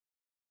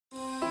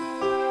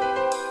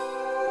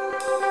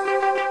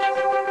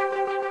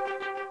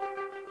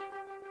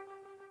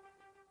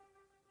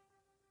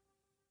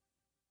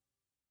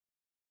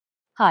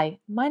Hi,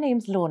 my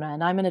name's Lorna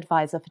and I'm an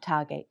advisor for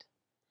Towergate.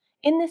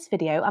 In this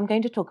video, I'm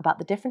going to talk about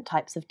the different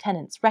types of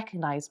tenants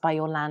recognised by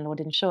your landlord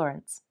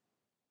insurance.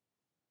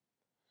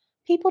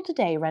 People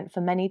today rent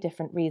for many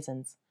different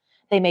reasons.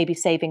 They may be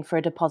saving for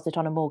a deposit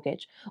on a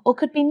mortgage or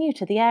could be new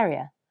to the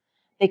area.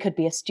 They could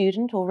be a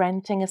student or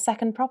renting a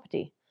second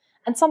property,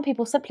 and some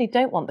people simply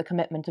don't want the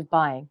commitment of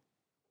buying.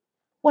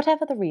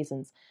 Whatever the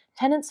reasons,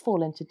 tenants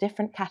fall into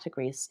different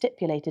categories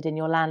stipulated in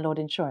your landlord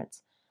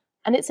insurance,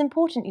 and it's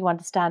important you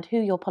understand who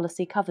your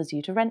policy covers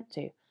you to rent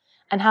to,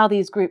 and how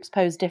these groups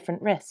pose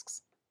different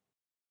risks.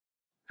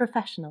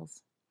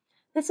 Professionals.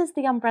 This is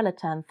the umbrella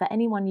term for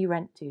anyone you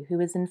rent to who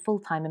is in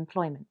full-time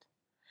employment.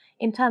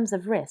 In terms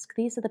of risk,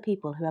 these are the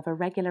people who have a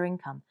regular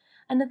income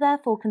and are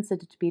therefore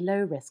considered to be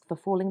low risk for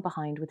falling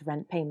behind with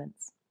rent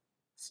payments.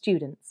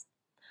 Students.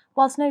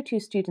 Whilst no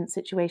two student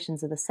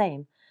situations are the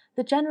same,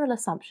 the general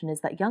assumption is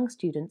that young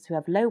students who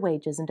have low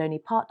wages and only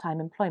part-time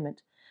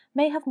employment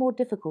may have more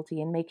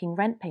difficulty in making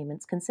rent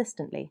payments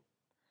consistently.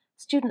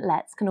 Student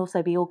lets can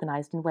also be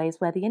organised in ways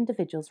where the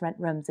individuals rent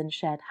rooms in a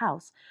shared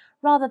house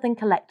rather than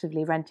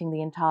collectively renting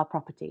the entire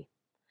property.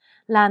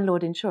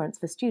 Landlord insurance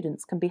for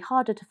students can be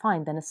harder to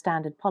find than a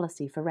standard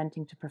policy for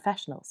renting to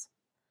professionals.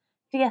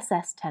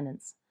 DSS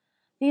tenants.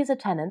 These are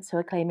tenants who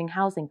are claiming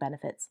housing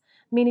benefits,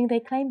 meaning they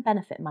claim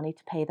benefit money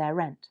to pay their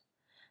rent.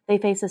 They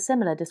face a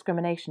similar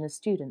discrimination as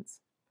students.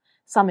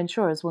 Some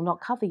insurers will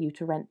not cover you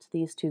to rent to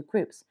these two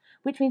groups,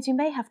 which means you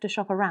may have to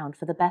shop around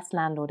for the best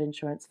landlord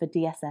insurance for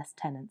DSS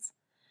tenants.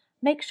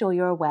 Make sure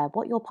you're aware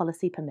what your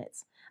policy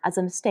permits, as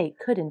a mistake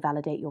could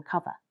invalidate your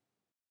cover.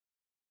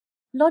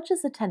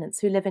 Lodgers are tenants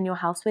who live in your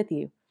house with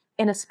you,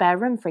 in a spare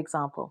room, for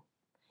example.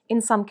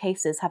 In some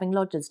cases, having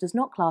lodgers does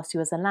not class you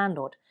as a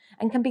landlord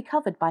and can be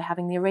covered by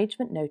having the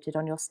arrangement noted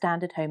on your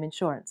standard home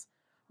insurance,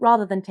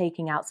 rather than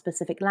taking out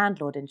specific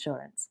landlord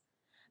insurance.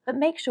 But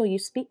make sure you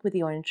speak with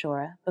your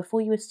insurer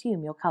before you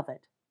assume you're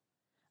covered.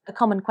 A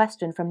common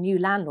question from new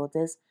landlords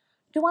is,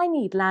 do I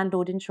need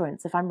landlord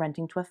insurance if I'm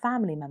renting to a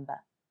family member?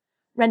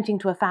 Renting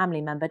to a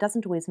family member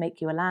doesn't always make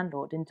you a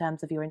landlord in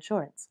terms of your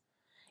insurance.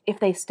 If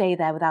they stay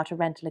there without a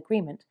rental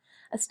agreement,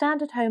 a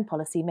standard home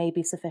policy may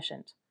be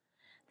sufficient.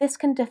 This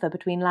can differ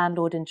between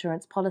landlord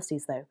insurance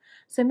policies though,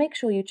 so make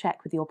sure you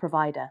check with your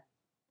provider.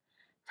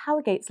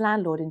 Towergate's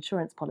landlord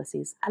insurance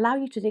policies allow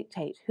you to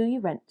dictate who you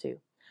rent to,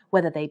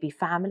 whether they be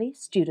family,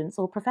 students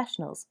or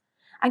professionals,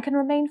 and can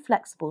remain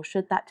flexible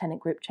should that tenant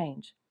group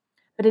change.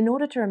 But in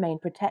order to remain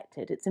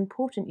protected, it's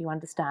important you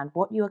understand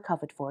what you are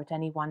covered for at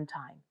any one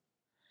time.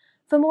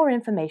 For more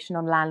information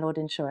on landlord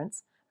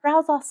insurance,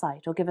 browse our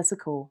site or give us a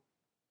call.